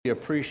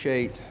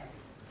Appreciate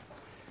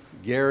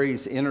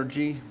Gary's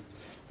energy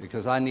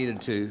because I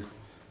needed to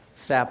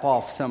sap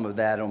off some of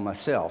that on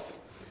myself.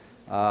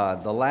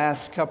 The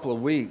last couple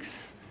of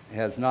weeks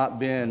has not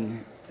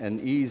been an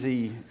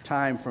easy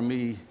time for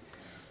me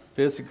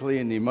physically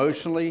and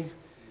emotionally,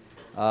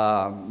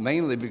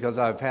 mainly because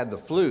I've had the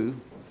flu,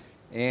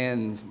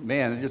 and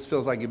man, it just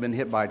feels like you've been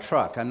hit by a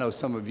truck. I know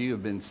some of you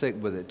have been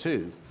sick with it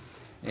too.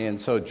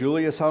 And so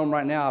Julia's home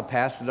right now. I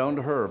passed it on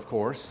to her, of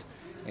course,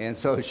 and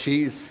so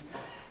she's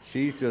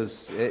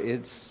just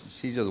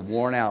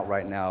worn out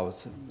right now.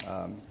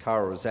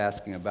 Kara was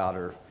asking about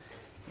her,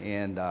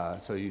 and I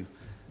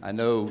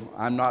know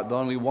I'm not the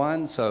only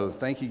one. So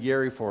thank you,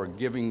 Gary, for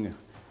giving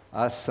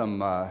us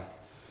some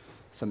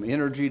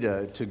energy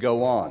to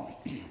go on.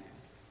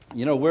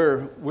 You know,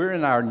 we're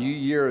in our new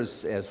year,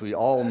 as we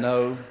all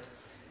know,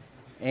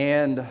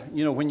 and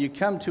you know, when you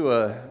come to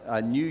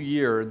a new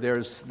year,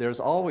 there's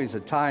always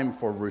a time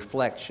for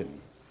reflection.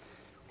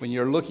 When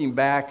you're looking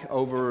back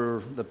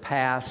over the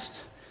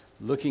past,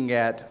 looking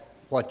at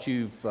what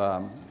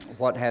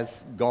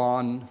has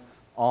gone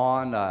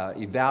on,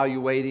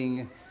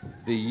 evaluating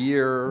the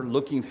year,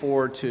 looking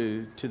forward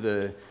to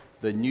the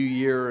new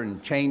year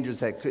and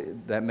changes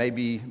that may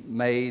be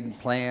made,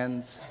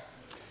 plans.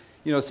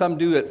 You know, some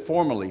do it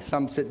formally.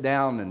 Some sit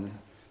down, and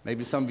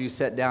maybe some of you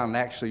sat down and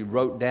actually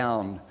wrote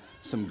down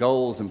some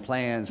goals and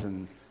plans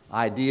and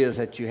ideas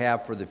that you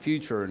have for the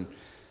future. And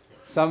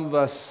some of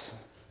us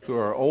who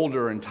are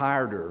older and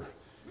tireder,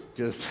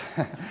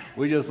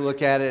 we just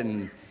look at it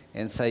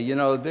and say, you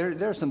know,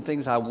 there's some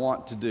things I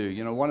want to do.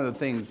 You know, one of the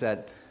things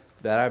that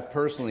I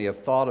personally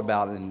have thought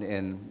about,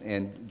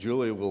 and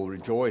Julia will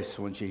rejoice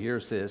when she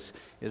hears this,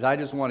 is I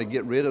just want to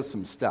get rid of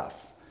some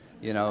stuff.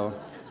 You know,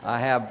 I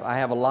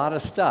have a lot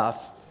of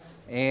stuff,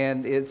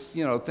 and it's,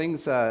 you know,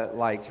 things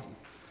like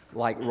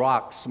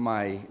rocks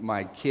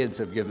my kids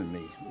have given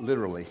me,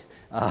 literally.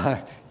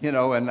 You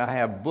know, and I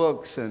have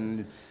books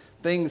and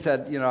things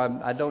that, you know,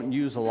 I don't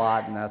use a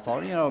lot, and I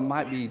thought, you know, it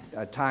might be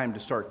a time to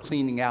start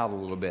cleaning out a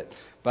little bit.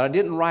 But I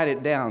didn't write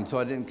it down, so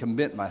I didn't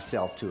commit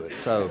myself to it.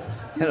 So,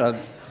 you know,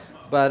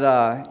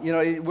 but, you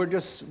know,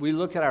 we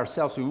look at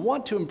ourselves, we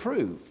want to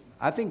improve.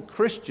 I think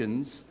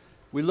Christians,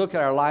 we look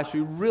at our lives, we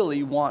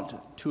really want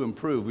to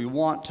improve. We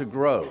want to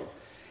grow.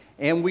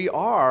 And we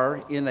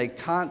are in a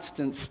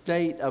constant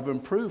state of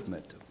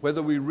improvement,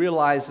 whether we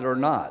realize it or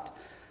not.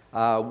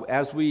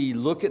 As we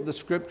look at the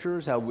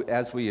Scriptures,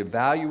 as we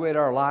evaluate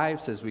our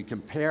lives, as we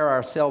compare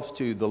ourselves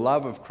to the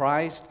love of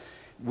Christ,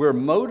 we're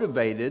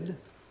motivated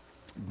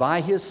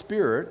by His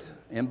Spirit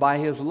and by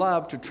His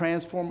love to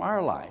transform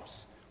our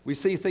lives. We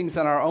see things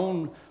in our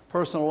own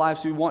personal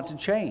lives we want to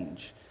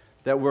change,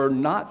 that we're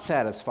not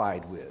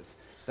satisfied with,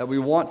 that we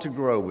want to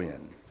grow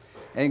in.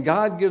 And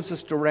God gives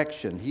us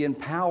direction. He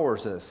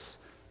empowers us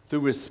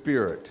through His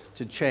Spirit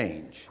to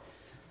change.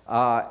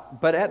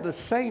 But at the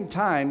same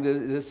time, I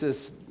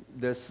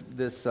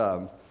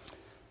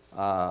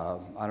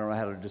don't know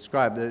how to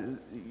describe it.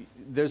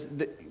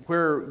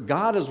 Where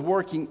God is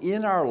working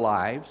in our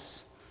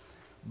lives,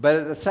 but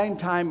at the same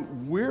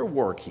time we're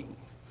working.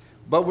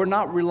 But we're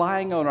not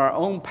relying on our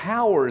own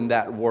power in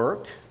that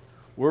work.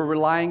 We're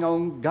relying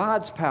on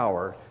God's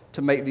power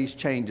to make these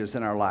changes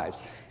in our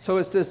lives. So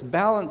it's this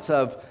balance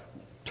of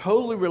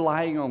totally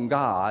relying on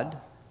God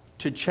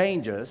to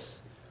change us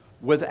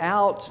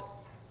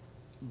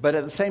but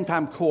at the same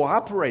time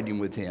cooperating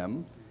with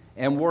Him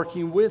and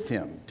working with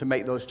Him to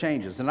make those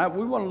changes. And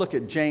we want to look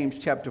at James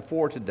chapter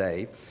 4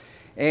 today,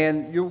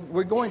 and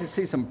we're going to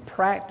see some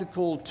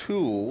practical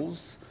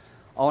tools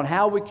on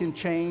how we can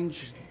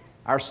change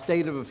our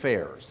state of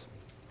affairs.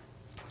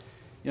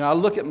 You know, I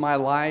look at my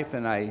life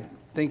and I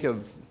think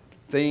of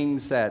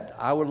things that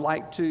I would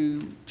like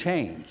to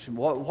change.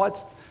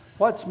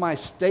 What's my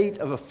state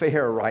of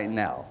affair right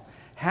now?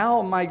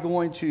 How am I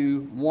going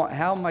to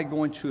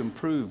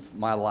improve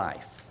my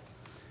life?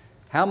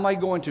 How am I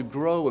going to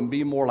grow and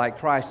be more like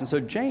Christ? And so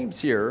James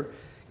here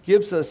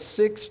gives us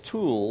 6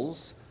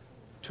 tools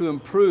to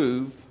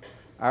improve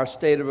our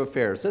state of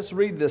affairs. Let's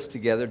read this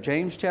together,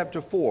 James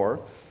chapter 4,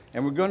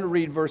 and we're going to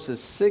read verses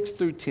 6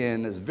 through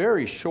 10. It's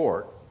very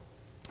short,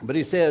 but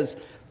he says,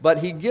 "But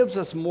He gives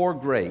us more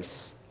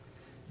grace.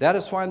 That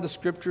is why the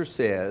Scripture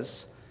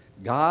says,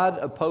 God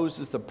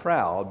opposes the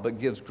proud, but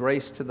gives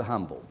grace to the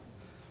humble.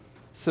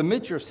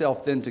 Submit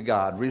yourself then to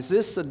God.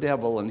 Resist the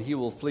devil, and he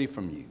will flee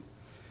from you.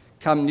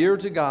 Come near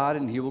to God,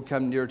 and He will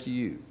come near to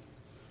you.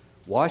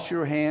 Wash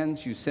your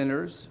hands, you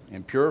sinners,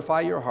 and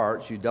purify your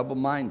hearts, you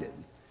double-minded.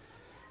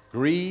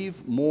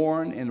 Grieve,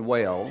 mourn, and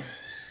wail.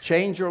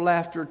 Change your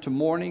laughter to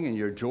mourning and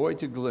your joy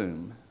to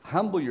gloom.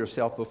 Humble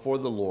yourself before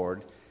the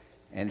Lord,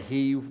 and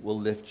He will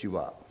lift you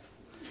up."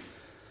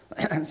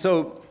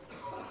 So,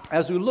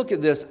 as we look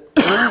at this,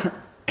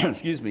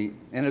 excuse me,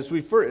 and as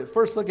we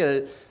first look at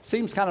it, it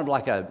seems kind of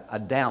like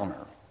a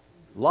downer.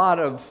 A lot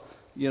of,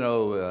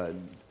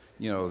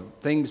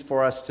 things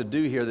for us to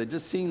do here that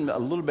just seem a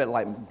little bit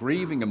like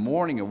grieving and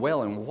mourning and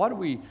wailing. What are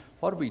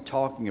we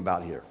talking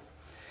about here?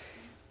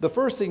 The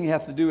first thing you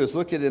have to do is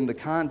look at it in the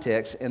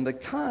context, and the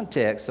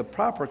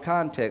proper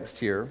context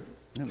here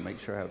let me make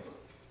sure I have,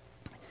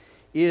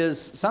 is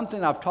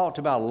something I've talked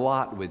about a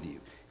lot with you,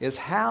 is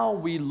how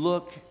we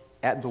look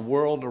at the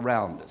world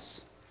around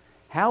us,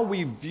 how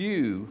we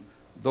view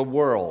the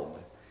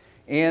world.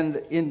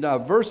 And in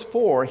verse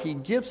 4, he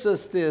gives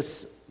us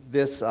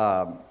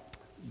the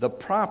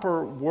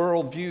proper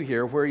worldview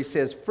here, where he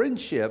says,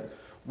 friendship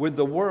with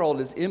the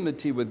world is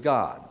enmity with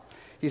God.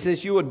 He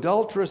says, you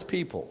adulterous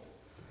people,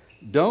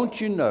 don't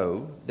you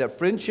know that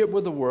friendship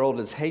with the world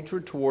is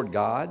hatred toward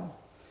God?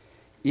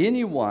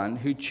 Anyone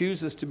who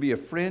chooses to be a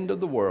friend of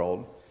the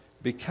world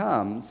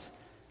becomes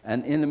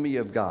an enemy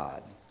of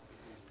God.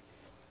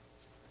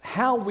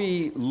 How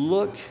we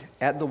look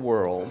at the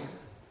world,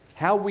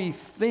 how we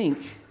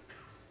think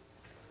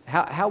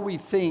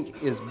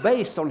is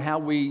based on how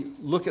we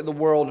look at the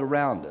world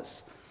around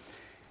us.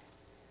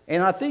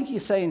 And I think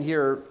he's saying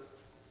here,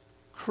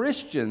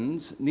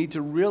 Christians need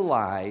to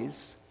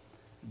realize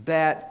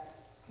that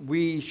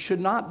we should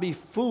not be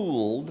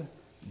fooled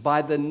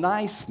by the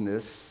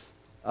niceness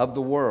of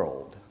the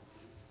world.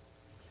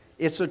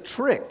 It's a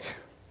trick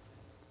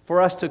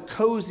for us to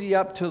cozy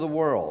up to the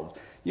world.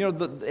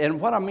 And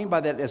what I mean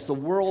by that is the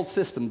world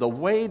system, the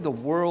way the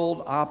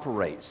world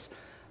operates,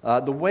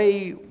 the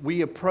way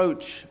we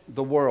approach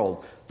the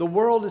world. The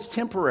world is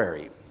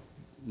temporary.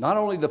 Not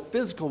only the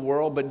physical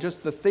world, but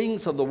just the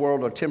things of the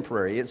world are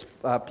temporary. Its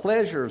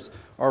pleasures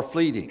are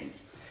fleeting.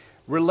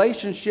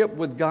 Relationship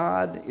with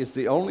God is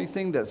the only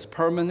thing that's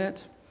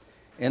permanent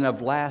and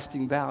of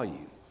lasting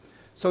value.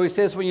 So he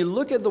says, when you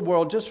look at the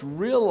world, just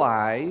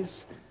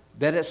realize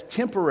that it's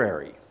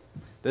temporary,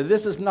 that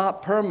this is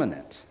not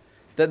permanent,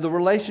 that the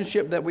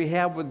relationship that we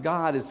have with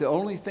God is the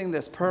only thing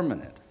that's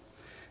permanent.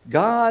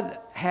 God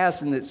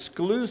has an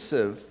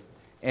exclusive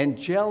and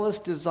jealous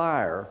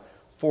desire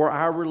for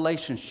our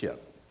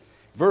relationship.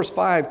 Verse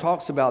 5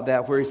 talks about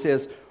that, where he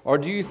says, or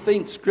do you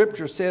think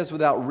Scripture says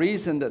without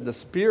reason that the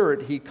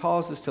Spirit he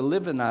causes to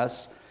live in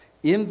us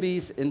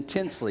envies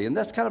intensely? And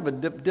that's kind of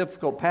a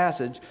difficult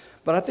passage,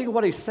 but I think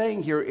what he's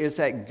saying here is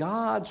that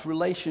God's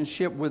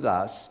relationship with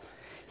us,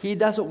 he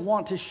doesn't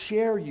want to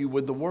share you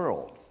with the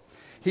world.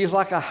 He's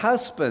like a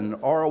husband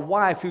or a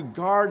wife who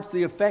guards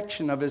the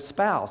affection of his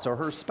spouse or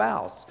her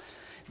spouse.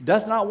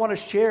 Does not want to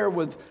share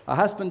with, a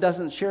husband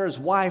doesn't share his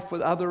wife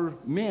with other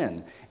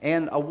men,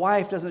 and a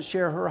wife doesn't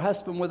share her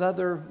husband with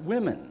other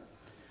women.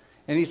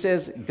 And he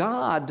says,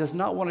 God does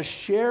not want to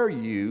share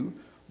you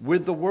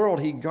with the world.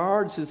 He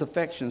guards his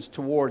affections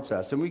towards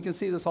us. And we can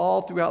see this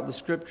all throughout the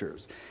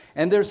Scriptures.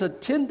 And there's a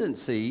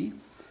tendency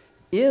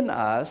in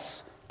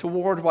us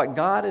toward what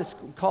God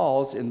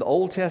calls in the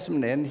Old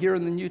Testament and here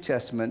in the New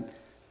Testament,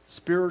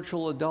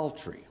 spiritual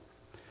adultery.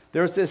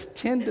 There's this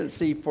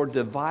tendency for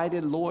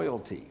divided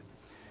loyalty.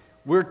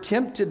 We're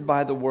tempted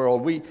by the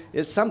world.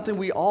 It's something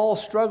we all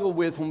struggle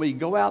with when we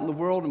go out in the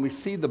world and we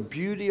see the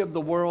beauty of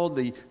the world,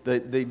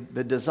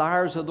 the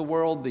desires of the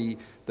world, the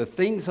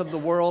things of the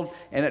world,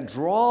 and it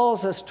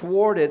draws us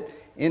toward it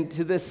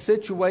into this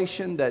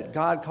situation that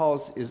God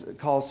calls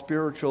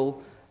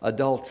spiritual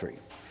adultery.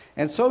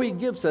 And so he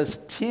gives us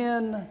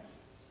 10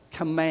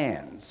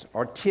 commands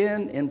or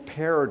 10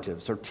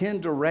 imperatives or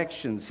 10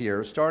 directions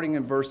here, starting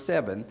in verse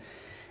 7.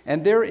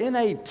 And they're in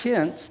a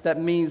tense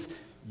that means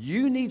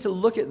you need to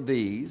look at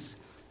these,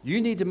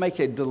 you need to make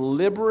a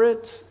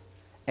deliberate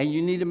and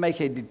you need to make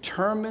a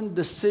determined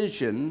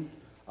decision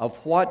of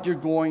what you're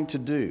going to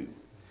do.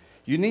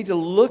 You need to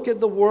look at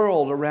the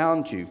world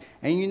around you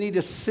and you need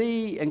to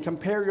see and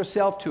compare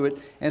yourself to it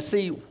and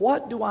see,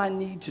 what do I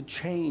need to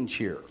change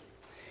here?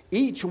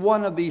 Each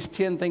one of these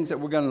 10 things that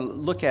we're going to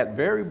look at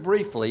very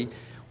briefly,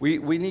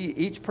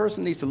 each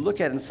person needs to look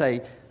at it and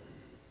say,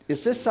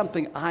 is this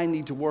something I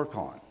need to work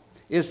on?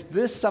 Is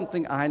this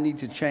something I need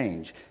to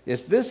change?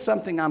 Is this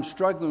something I'm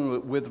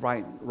struggling with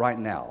right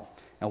now?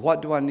 And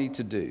what do I need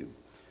to do?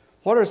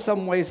 What are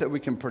some ways that we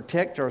can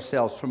protect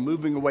ourselves from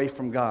moving away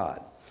from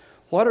God?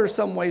 What are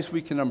some ways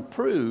we can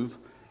improve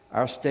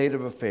our state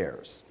of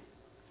affairs?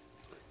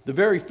 The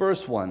very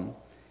first one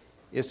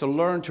is to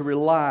learn to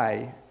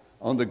rely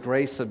on the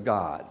grace of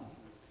God.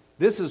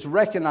 This is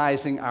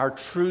recognizing our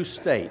true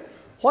state.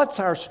 What's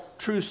our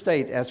true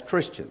state as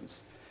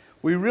Christians?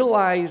 We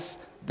realize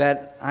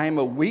that I'm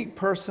a weak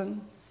person.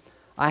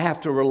 I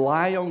have to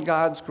rely on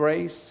God's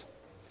grace.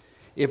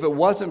 If it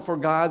wasn't for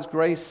God's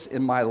grace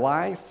in my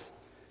life,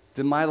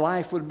 then my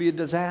life would be a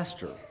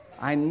disaster.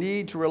 I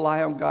need to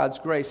rely on God's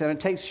grace. And it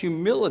takes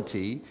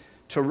humility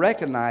to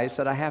recognize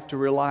that I have to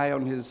rely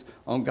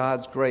on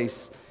God's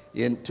grace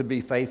to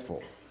be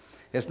faithful.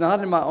 It's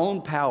not in my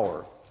own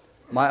power,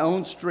 my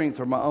own strength,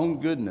 or my own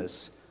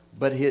goodness,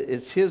 but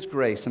it's His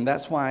grace. And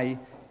that's why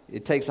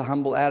it takes a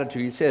humble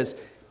attitude. He says,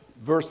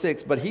 verse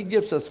 6, but He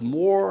gives us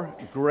more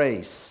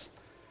grace.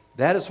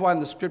 That is why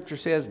the Scripture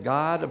says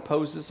God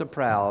opposes the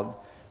proud,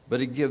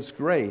 but He gives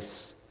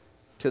grace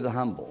to the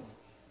humble.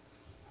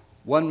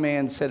 One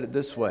man said it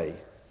this way,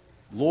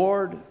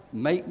 Lord,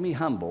 make me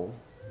humble,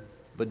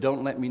 but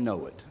don't let me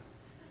know it.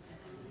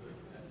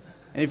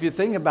 And if you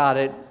think about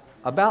it,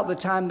 about the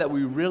time that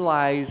we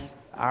realize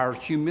our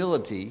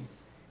humility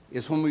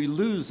is when we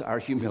lose our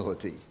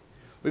humility.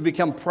 We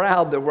become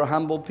proud that we're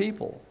humble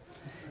people.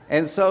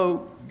 And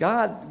so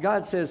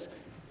God says,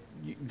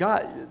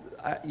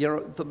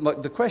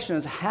 the question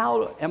is,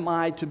 how am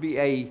I to be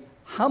a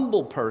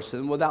humble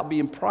person without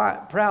being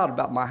proud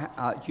about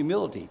my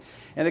humility?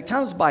 And it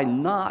comes by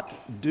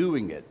not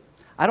doing it.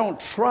 I don't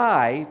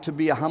try to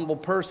be a humble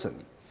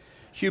person.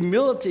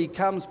 Humility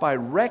comes by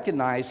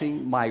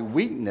recognizing my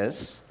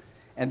weakness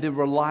and then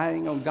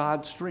relying on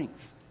God's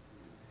strength.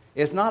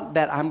 It's not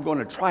that I'm going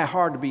to try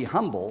hard to be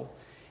humble.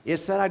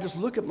 It's that I just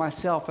look at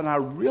myself and I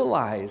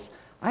realize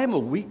I am a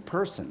weak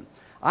person.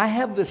 I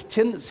have this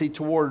tendency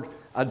toward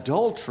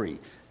adultery,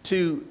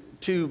 to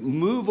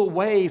move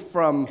away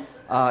from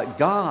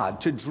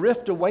God, to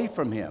drift away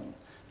from Him.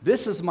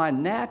 This is my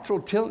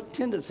natural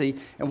tendency,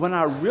 and when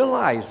I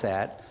realize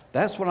that,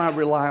 that's when I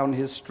rely on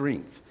His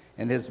strength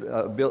and His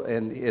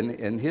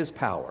His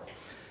power.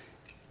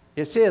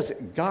 It says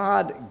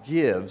God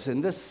gives,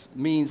 and this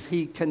means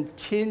He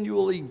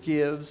continually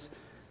gives,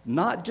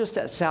 not just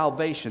at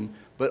salvation,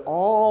 but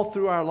all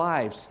through our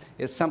lives.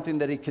 It's something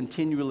that He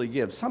continually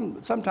gives.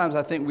 Sometimes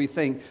I think we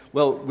think,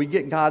 well, we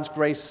get God's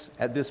grace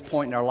at this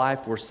point in our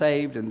life, we're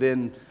saved, and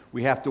then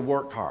we have to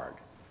work hard.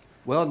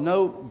 Well,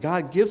 no,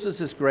 God gives us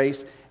His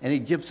grace, and He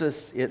gives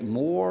us it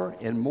more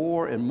and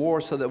more and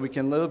more so that we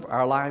can live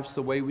our lives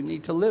the way we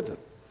need to live it.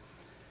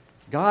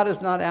 God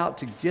is not out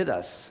to get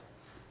us,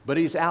 but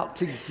He's out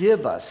to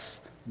give us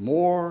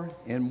more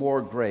and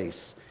more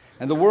grace.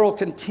 And the world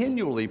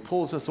continually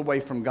pulls us away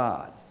from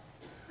God.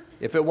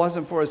 If it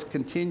wasn't for His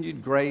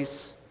continued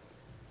grace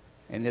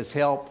and His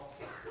help,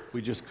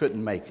 we just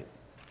couldn't make it.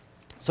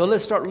 So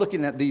let's start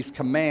looking at these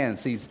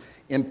commands, these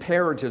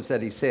imperatives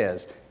that He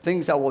says,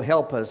 things that will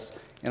help us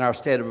in our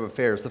state of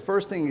affairs. The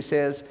first thing He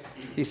says,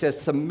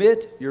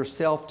 submit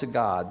yourself to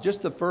God.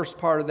 Just the first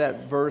part of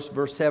that verse,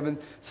 verse 7,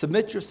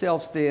 submit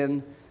yourselves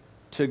then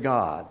to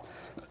God.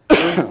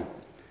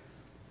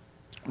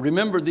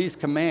 Remember, these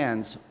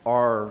commands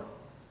are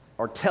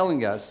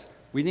telling us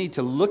we need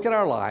to look at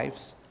our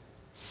lives,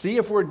 see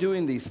if we're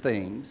doing these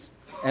things,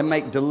 and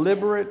make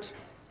deliberate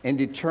and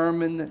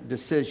determined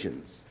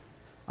decisions.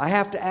 I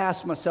have to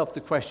ask myself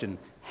the question,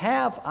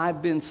 have I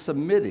been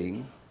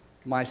submitting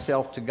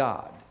myself to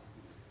God?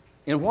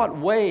 In what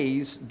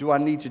ways do I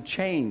need to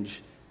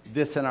change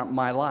this in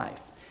my life?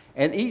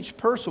 And each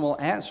person will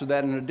answer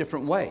that in a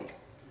different way.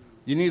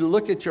 You need to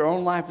look at your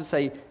own life and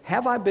say,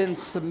 have I been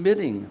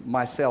submitting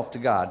myself to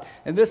God?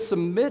 And this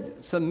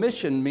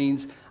submission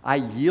means I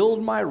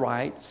yield my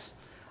rights.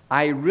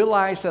 I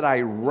realize that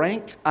I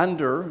rank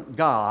under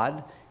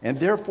God, and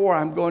therefore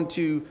I'm going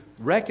to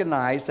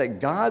recognize that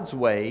God's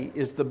way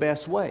is the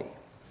best way.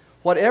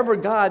 Whatever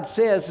God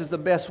says is the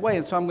best way,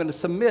 and so I'm going to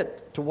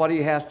submit to what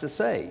He has to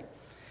say.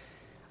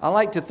 I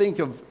like to think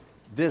of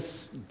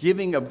this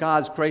giving of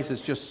God's grace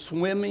as just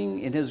swimming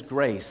in His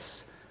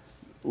grace,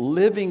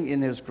 living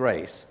in His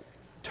grace,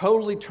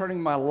 totally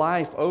turning my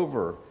life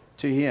over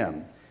to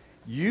Him.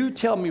 You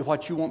tell me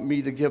what you want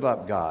me to give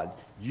up, God.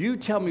 You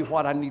tell me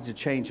what I need to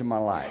change in my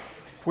life,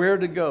 where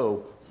to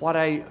go, what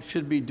I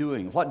should be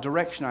doing, what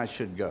direction I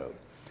should go.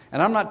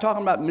 And I'm not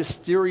talking about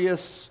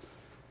mysterious,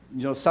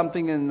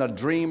 something in a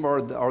dream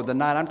or the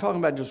night. I'm talking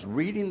about just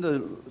reading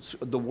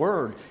the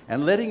Word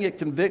and letting it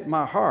convict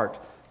my heart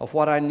of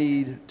what I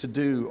need to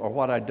do or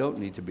what I don't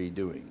need to be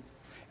doing.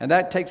 And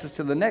that takes us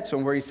to the next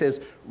one where He says,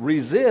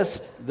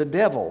 resist the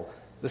devil,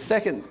 the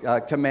second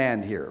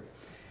command here.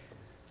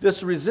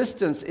 This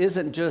resistance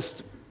isn't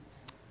just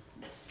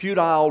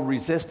futile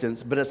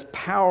resistance, but it's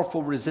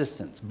powerful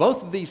resistance.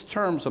 Both of these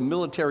terms are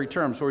military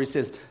terms where He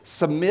says,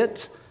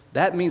 submit.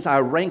 That means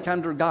I rank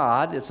under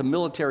God. It's a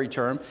military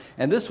term.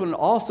 And this one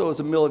also is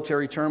a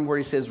military term where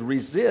He says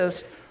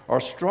resist or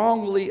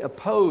strongly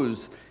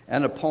oppose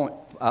an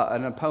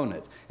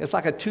opponent. It's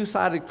like a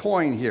two-sided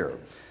coin here.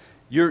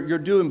 You're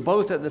doing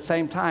both at the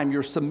same time.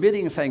 You're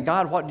submitting and saying,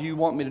 God, what do you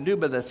want me to do?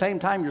 But at the same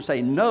time, you're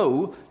saying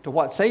no to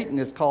what Satan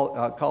is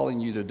calling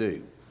you to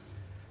do.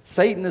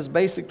 Satan is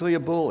basically a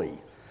bully.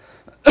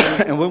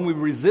 And when we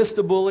resist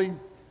a bully,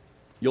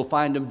 you'll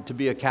find him to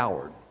be a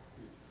coward.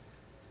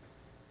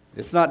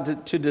 It's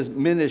not to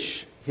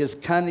diminish his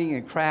cunning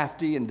and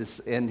crafty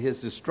and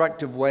his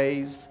destructive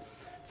ways.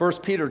 1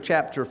 Peter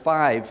chapter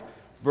 5,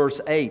 verse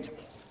 8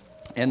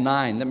 and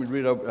 9. Let me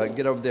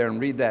get over there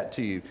and read that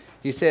to you.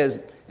 He says,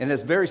 and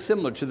it's very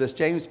similar to this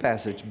James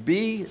passage,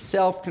 be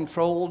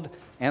self-controlled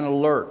and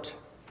alert.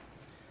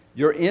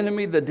 Your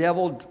enemy, the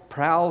devil,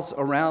 prowls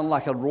around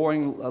like a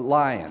roaring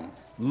lion,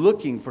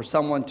 looking for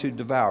someone to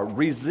devour.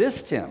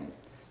 Resist him,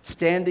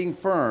 standing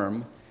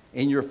firm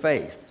in your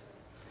faith.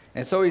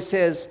 And so he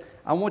says,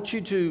 I want you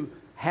to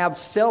have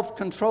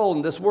self-control.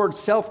 And this word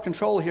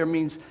self-control here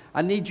means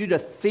I need you to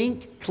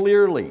think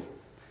clearly,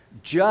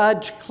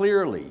 judge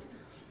clearly,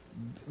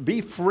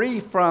 be free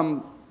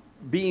from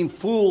being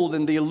fooled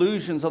in the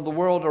illusions of the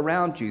world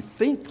around you.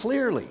 Think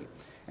clearly.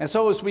 And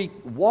so as we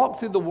walk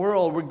through the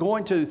world,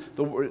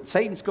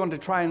 Satan's going to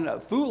try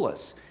and fool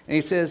us. And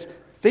he says,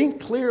 think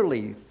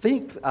clearly,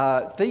 think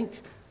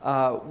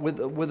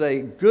with a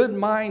good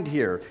mind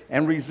here,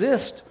 and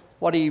resist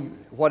what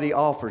he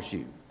offers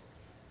you.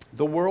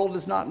 The world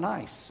is not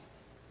nice.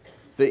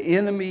 The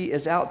enemy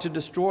is out to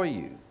destroy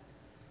you.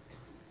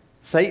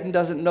 Satan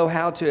doesn't know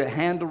how to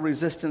handle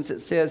resistance, it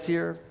says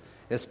here,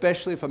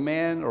 especially if a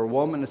man or a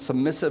woman is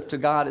submissive to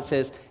God. It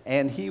says,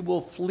 and he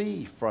will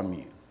flee from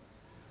you.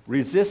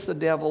 Resist the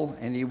devil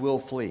and he will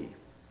flee.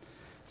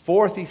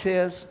 Fourth, he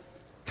says,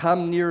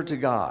 come near to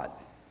God.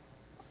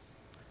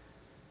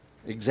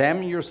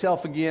 Examine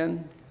yourself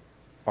again.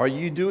 Are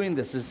you doing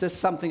this? Is this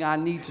something I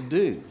need to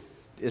do?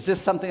 Is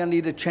this something I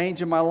need to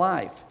change in my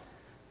life?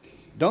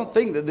 Don't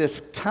think that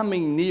this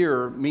coming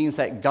near means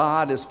that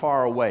God is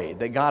far away,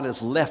 that God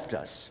has left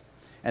us,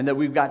 and that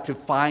we've got to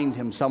find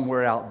him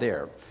somewhere out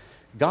there.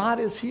 God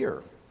is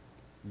here.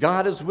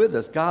 God is with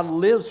us. God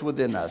lives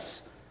within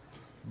us.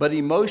 But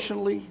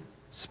emotionally,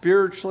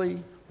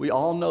 spiritually, we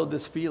all know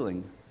this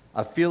feeling,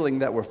 a feeling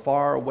that we're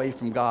far away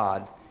from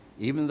God,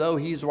 even though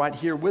he's right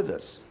here with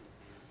us.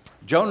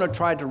 Jonah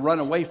tried to run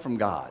away from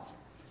God.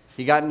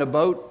 He got in a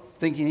boat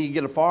thinking he'd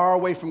get far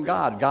away from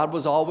God. God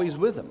was always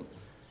with him.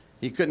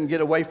 He couldn't get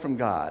away from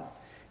God.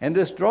 And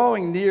this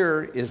drawing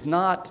near is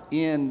not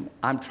in,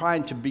 I'm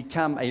trying to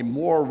become a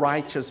more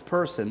righteous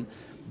person,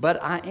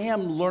 but I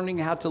am learning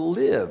how to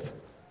live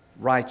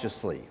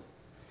righteously.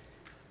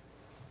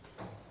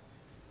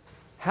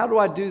 How do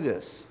I do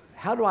this?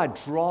 How do I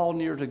draw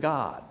near to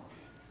God?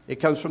 It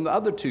comes from the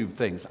other two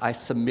things. I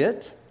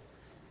submit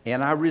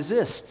and I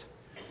resist.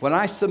 When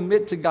I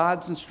submit to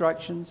God's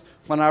instructions,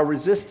 when I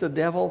resist the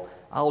devil,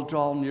 I'll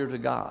draw near to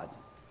God.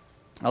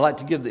 I like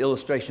to give the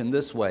illustration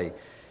this way.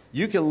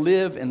 You can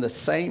live in the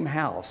same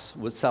house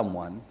with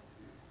someone,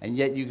 and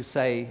yet you can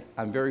say,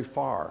 I'm very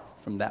far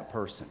from that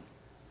person.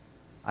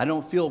 I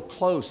don't feel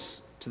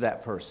close to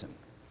that person.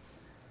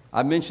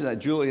 I mentioned that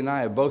Julie and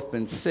I have both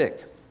been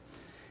sick.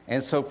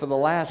 And so for the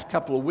last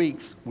couple of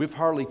weeks, we've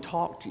hardly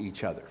talked to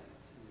each other.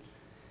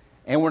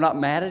 And we're not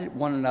mad at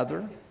one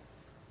another.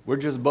 We're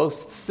just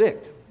both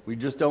sick. We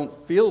just don't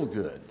feel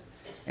good.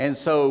 And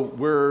so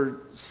we're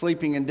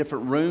sleeping in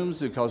different rooms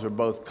because we're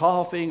both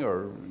coughing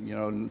or,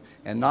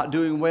 and not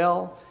doing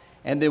well.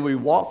 And then we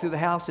walk through the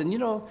house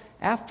and,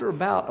 after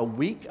about a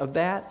week of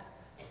that,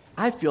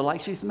 I feel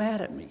like she's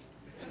mad at me.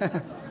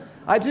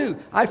 I do.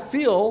 I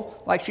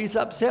feel like she's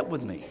upset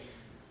with me.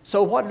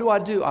 So what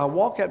do? I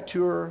walk up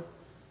to her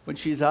when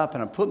she's up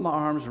and I put my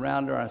arms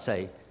around her and I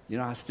say,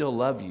 I still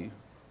love you.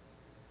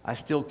 I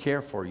still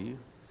care for you.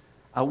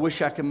 I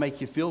wish I could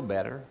make you feel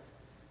better.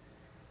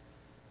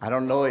 I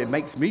don't know, it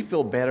makes me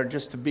feel better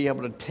just to be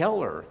able to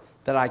tell her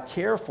that I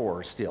care for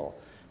her still,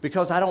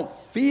 because I don't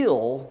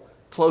feel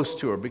close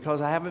to her, because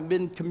I haven't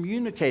been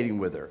communicating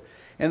with her.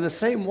 In the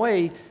same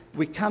way,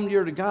 we come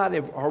near to God.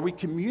 Are we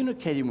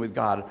communicating with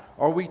God?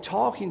 Are we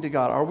talking to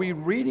God? Are we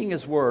reading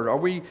his word?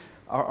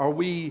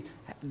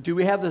 Do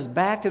we have this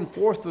back and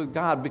forth with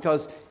God?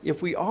 Because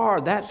if we are,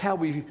 that's how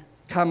we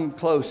come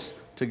close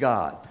to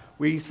God.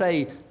 We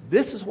say,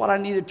 this is what I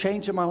need to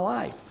change in my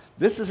life.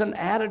 This is an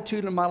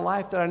attitude in my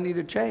life that I need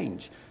to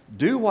change.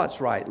 Do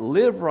what's right.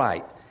 Live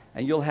right.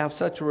 And you'll have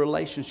such a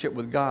relationship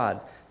with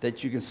God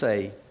that you can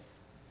say,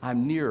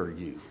 I'm near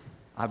you.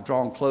 I've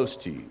drawn close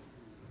to you.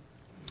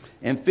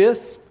 And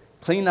fifth,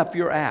 clean up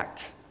your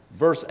act.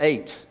 Verse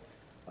 8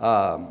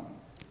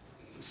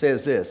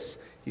 says this.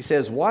 He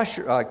says,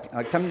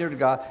 come near to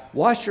God.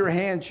 Wash your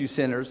hands, you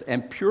sinners,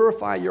 and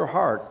purify your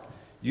heart,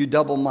 you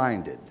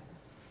double-minded.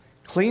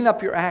 Clean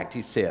up your act,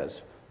 he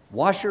says.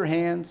 Wash your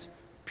hands,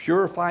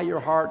 purify your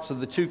heart. So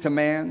the two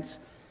commands.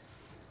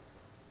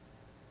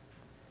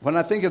 When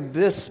I think of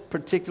this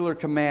particular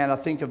command, I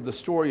think of the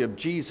story of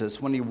Jesus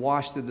when he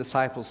washed the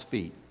disciples'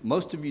 feet.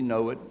 Most of you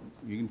know it.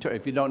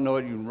 If you don't know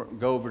it, you can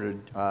go over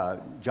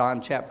to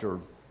John chapter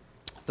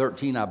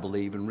 13, I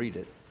believe, and read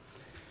it.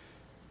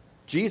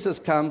 Jesus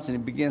comes and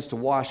he begins to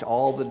wash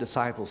all the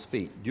disciples'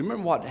 feet. Do you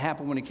remember what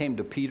happened when he came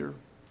to Peter?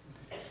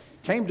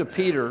 Came to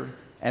Peter,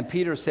 and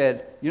Peter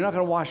said, you're not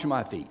going to wash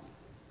my feet.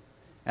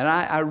 And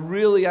I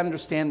really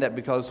understand that,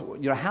 because,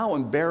 how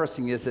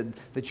embarrassing is it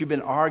that you've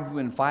been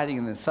arguing and fighting,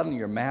 and then suddenly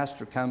your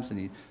master comes and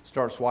he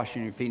starts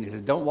washing your feet, and he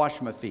says, don't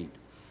wash my feet.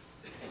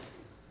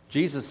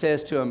 Jesus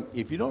says to him,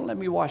 if you don't let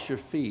me wash your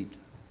feet,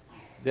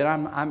 then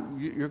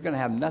you're going to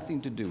have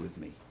nothing to do with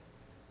me.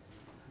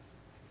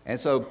 And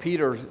so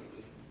Peter,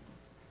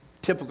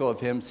 typical of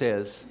him,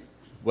 says,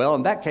 well,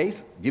 in that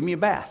case, give me a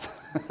bath.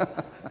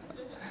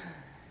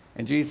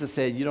 And Jesus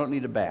said, you don't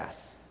need a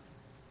bath.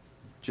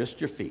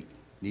 Just your feet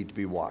need to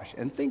be washed.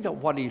 And think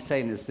of what he's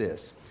saying is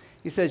this.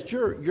 He says,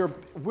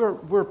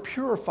 we're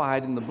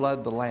purified in the blood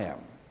of the Lamb.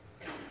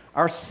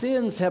 Our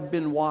sins have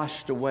been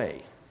washed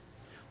away.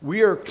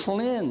 We are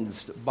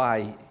cleansed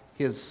by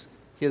his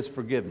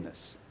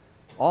forgiveness.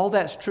 All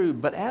that's true.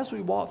 But as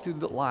we walk through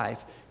the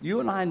life, you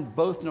and I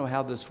both know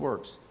how this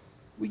works.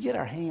 We get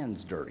our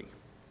hands dirty.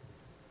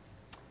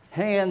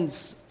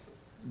 Hands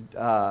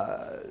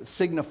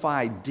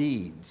signify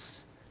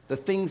deeds, the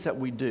things that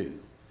we do.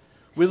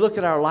 We look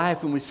at our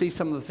life and we see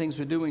some of the things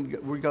we do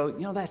and we go,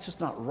 that's just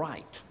not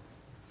right.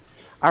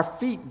 Our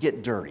feet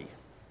get dirty.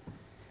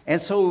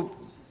 And so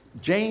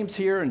James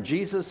here and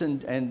Jesus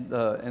and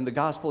the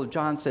Gospel of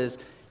John says,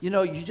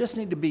 you just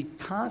need to be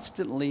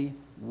constantly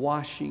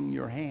washing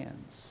your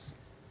hands.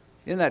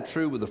 Isn't that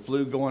true with the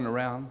flu going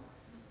around?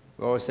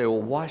 We always say,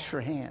 well, wash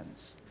your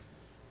hands,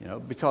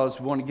 because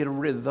we want to get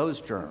rid of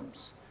those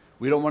germs.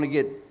 We don't want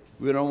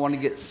to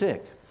get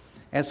sick.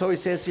 And so he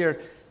says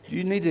here,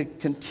 you need to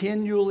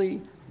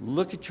continually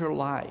look at your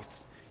life.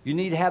 You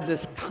need to have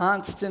this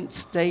constant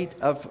state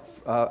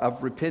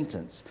of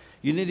repentance.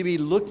 You need to be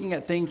looking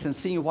at things and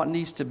seeing what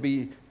needs to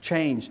be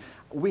changed.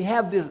 We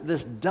have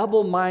this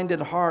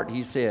double-minded heart,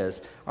 he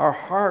says. Our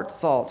heart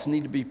thoughts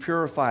need to be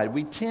purified.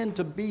 We tend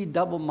to be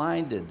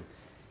double-minded.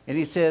 And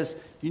he says,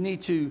 you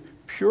need to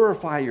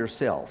purify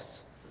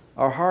yourselves.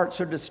 Our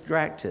hearts are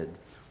distracted.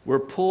 We're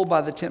pulled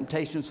by the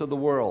temptations of the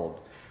world.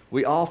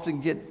 We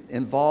often get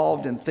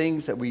involved in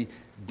things that we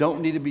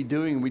don't need to be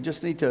doing. We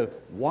just need to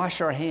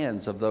wash our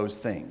hands of those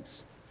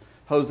things.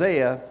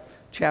 Hosea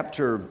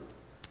chapter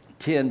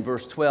 10,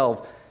 verse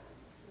 12,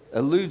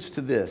 alludes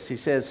to this. He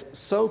says,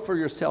 sow for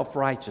yourself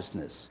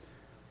righteousness,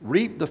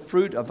 reap the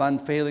fruit of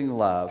unfailing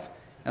love.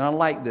 And I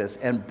like this,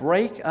 and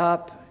break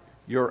up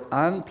your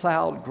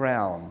unplowed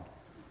ground,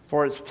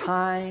 for it's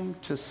time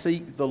to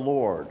seek the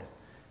Lord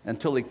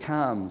until he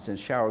comes and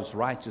showers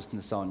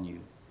righteousness on you.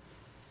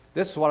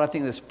 This is what I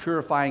think this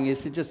purifying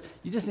is. You just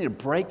need to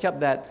break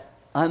up that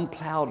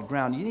unplowed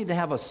ground. You need to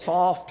have a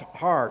soft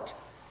heart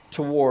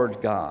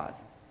toward God.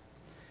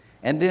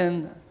 And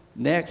then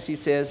next he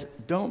says,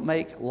 don't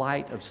make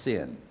light of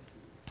sin.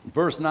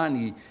 Verse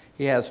 9,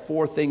 he has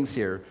 4 things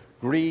here.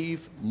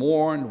 Grieve,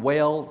 mourn,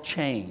 wail,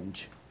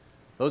 change.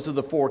 Those are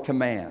the 4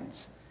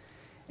 commands.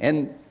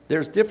 And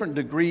there's different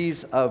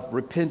degrees of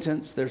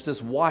repentance. There's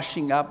this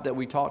washing up that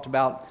we talked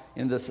about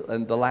in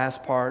the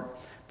last part.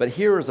 But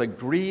here is a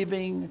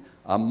grieving,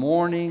 a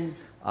mourning,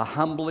 a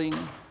humbling.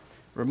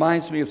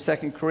 Reminds me of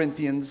 2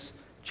 Corinthians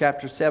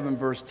chapter 7,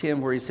 verse 10,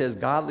 where he says,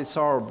 godly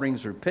sorrow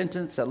brings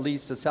repentance that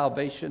leads to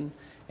salvation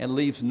and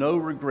leaves no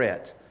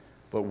regret,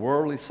 but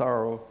worldly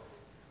sorrow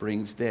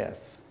brings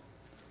death.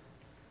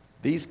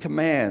 These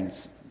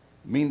commands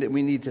mean that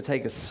we need to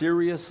take a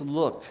serious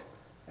look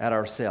at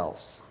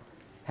ourselves,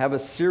 have a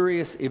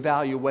serious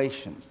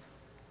evaluation,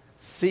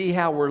 see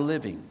how we're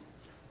living,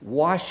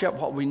 wash up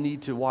what we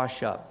need to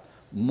wash up,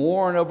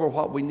 mourn over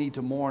what we need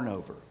to mourn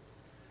over.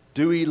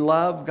 Do we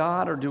love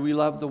God or do we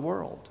love the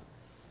world?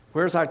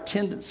 Where's our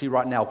tendency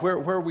right now? Where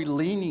are we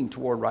leaning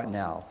toward right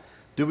now?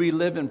 Do we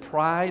live in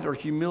pride or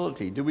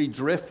humility? Do we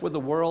drift with the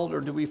world or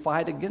do we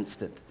fight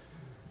against it?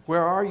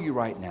 Where are you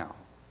right now?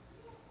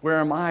 Where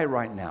am I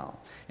right now?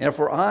 And if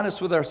we're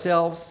honest with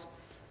ourselves,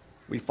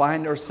 we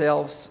find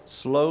ourselves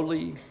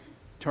slowly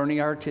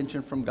turning our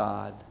attention from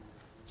God,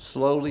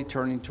 slowly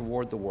turning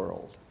toward the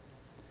world.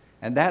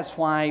 And that's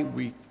why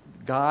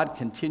God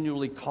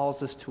continually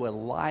calls us to a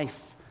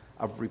life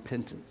of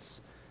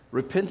repentance.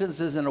 Repentance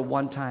isn't a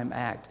one-time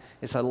act.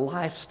 It's a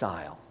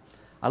lifestyle.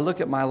 I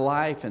look at my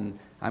life and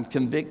I'm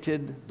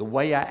convicted, the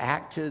way I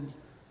acted,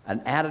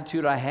 an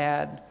attitude I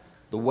had,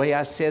 the way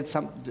I said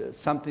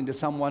something to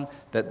someone,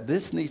 that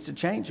this needs to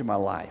change in my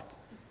life.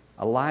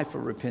 A life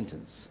of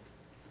repentance.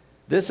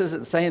 This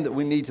isn't saying that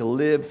we need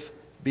to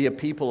be a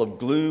people of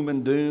gloom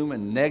and doom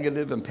and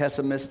negative and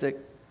pessimistic.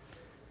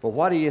 But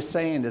what he is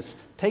saying is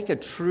take a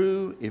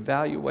true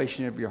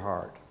evaluation of your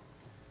heart.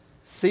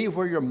 See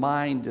where your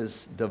mind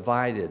is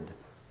divided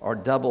or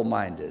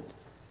double-minded.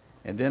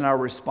 And then our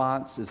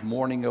response is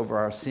mourning over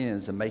our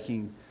sins and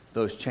making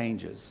those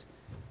changes.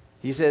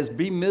 He says,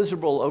 be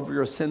miserable over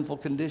your sinful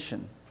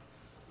condition.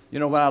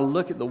 When I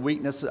look at the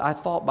weaknesses, I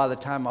thought by the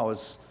time I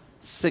was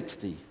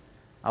 60,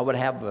 I would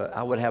have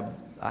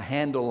a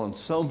handle on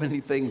so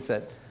many things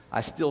that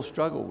I still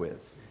struggle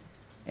with.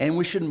 And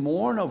we should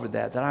mourn over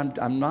that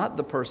I'm not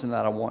the person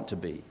that I want to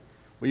be.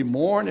 We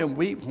mourn and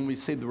weep when we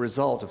see the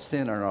result of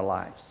sin in our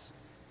lives.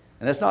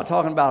 And that's not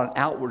talking about an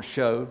outward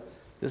show.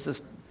 This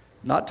is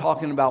not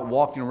talking about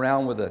walking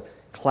around with a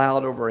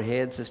cloud over our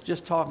heads. It's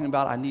just talking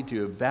about I need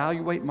to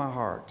evaluate my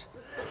heart.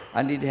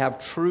 I need to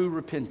have true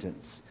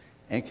repentance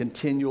and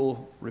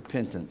continual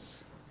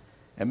repentance.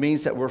 It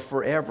means that we're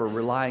forever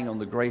relying on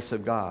the grace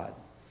of God,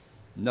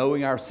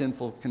 knowing our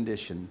sinful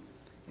condition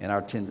and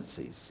our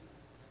tendencies.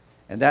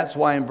 And that's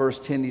why in verse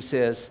 10 he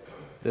says,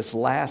 this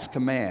last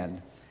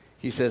command,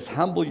 he says,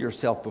 humble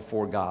yourself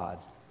before God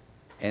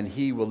and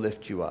he will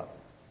lift you up.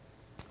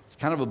 It's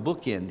kind of a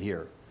bookend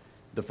here.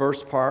 The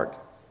first part,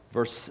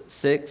 verse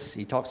 6,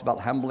 he talks about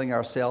humbling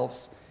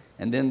ourselves.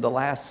 And then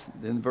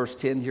in verse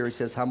 10 here, he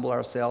says, humble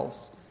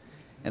ourselves.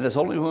 And it's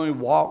only when we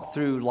walk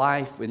through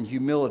life in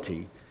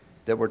humility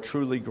that we're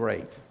truly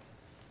great.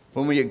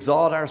 When we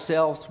exalt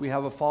ourselves, we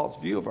have a false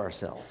view of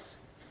ourselves.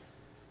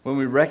 When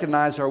we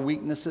recognize our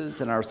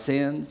weaknesses and our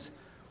sins,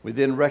 we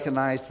then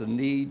recognize the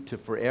need to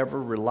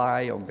forever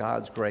rely on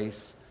God's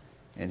grace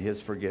and his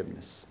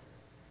forgiveness.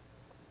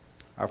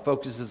 Our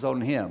focus is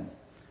on him.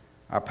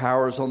 Our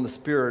power is on the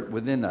Spirit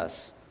within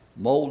us,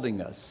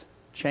 molding us,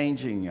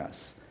 changing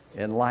us,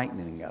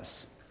 enlightening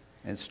us,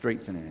 and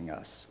strengthening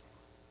us.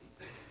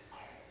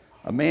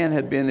 A man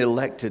had been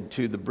elected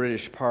to the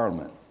British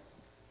Parliament,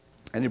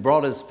 and he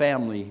brought his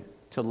family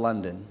to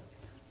London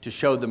to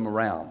show them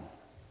around.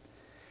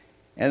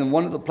 And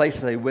one of the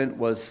places they went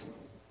was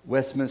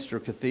Westminster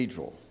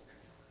Cathedral.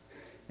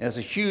 And it's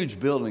a huge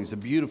building. It's a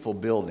beautiful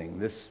building.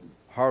 This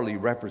hardly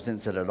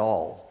represents it at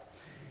all.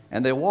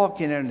 And they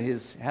walk in there, and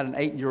had an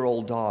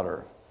 8-year-old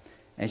daughter.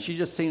 And she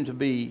just seemed to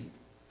be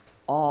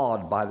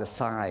awed by the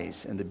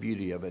size and the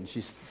beauty of it. And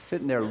she's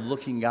sitting there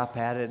looking up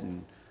at it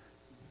and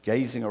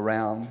gazing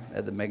around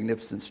at the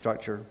magnificent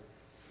structure.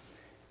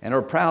 And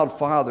her proud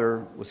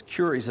father was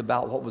curious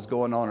about what was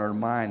going on in her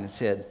mind and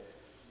said,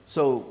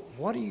 "So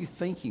what are you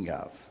thinking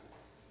of?"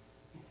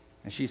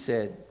 And she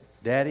said,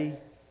 "Daddy,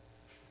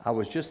 I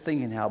was just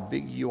thinking how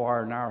big you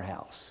are in our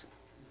house,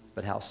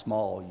 but how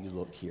small you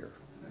look here."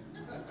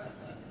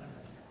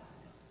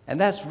 And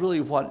that's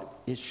really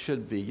what it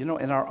should be. You know,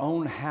 in our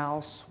own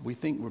house, we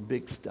think we're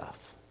big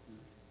stuff.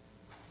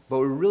 But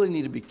we really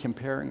need to be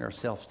comparing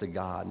ourselves to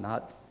God,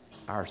 not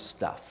our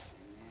stuff.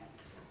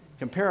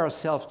 Compare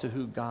ourselves to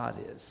who God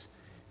is.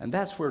 And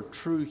that's where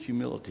true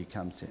humility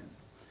comes in.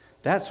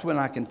 That's when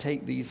I can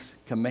take these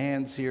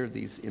commands here,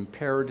 these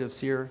imperatives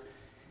here,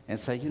 and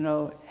say, you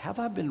know, have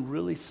I been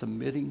really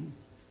submitting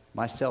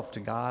myself to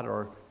God,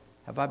 or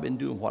have I been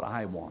doing what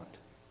I want?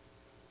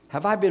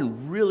 Have I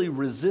been really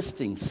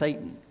resisting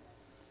Satan,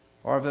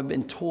 or have I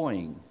been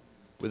toying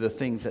with the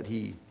things that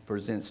he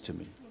presents to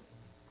me?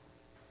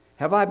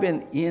 Have I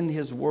been in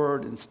his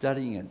word and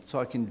studying it so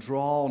I can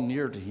draw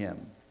near to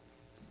him?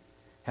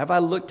 Have I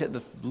looked at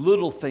the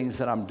little things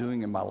that I'm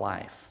doing in my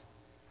life?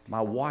 Am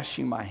I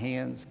washing my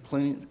hands,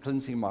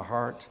 cleansing my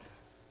heart?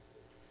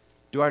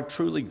 Do I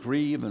truly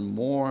grieve and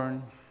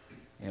mourn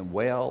and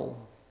wail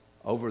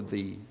over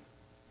the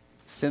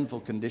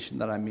sinful condition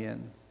that I'm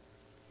in?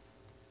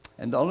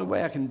 And the only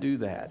way I can do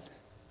that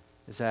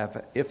is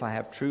if I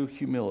have true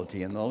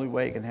humility. And the only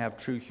way I can have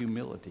true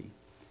humility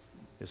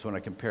is when I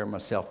compare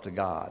myself to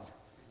God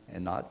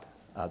and not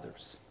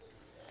others.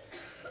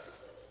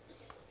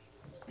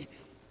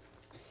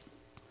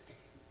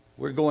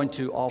 We're going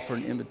to offer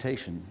an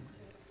invitation.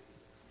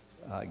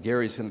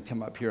 Gary's going to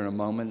come up here in a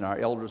moment, and our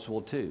elders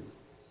will too.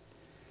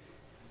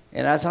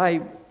 And as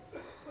I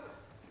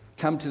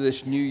come to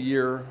this new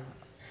year,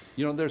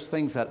 you know, there's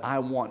things that I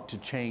want to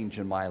change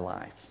in my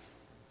life.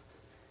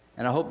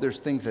 And I hope there's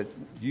things that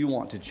you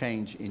want to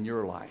change in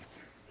your life.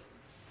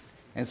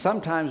 And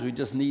sometimes we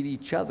just need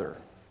each other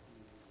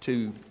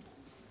to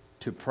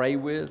pray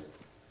with,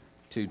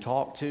 to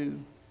talk to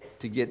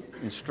get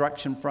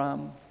instruction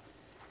from.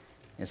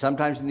 And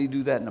sometimes we need to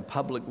do that in a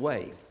public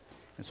way.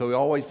 And so we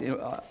always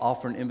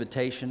offer an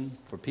invitation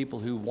for people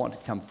who want to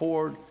come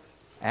forward,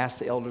 ask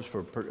the elders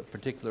for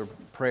particular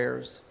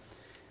prayers.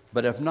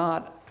 But if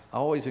not, I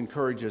always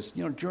encourage us,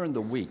 you know, during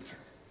the week,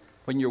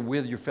 when you're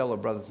with your fellow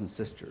brothers and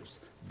sisters,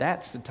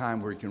 that's the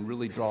time where you can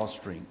really draw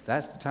strength.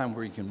 That's the time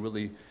where you can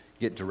really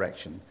get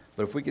direction.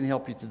 But if we can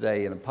help you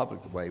today in a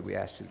public way, we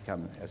ask you to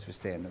come as we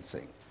stand and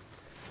sing.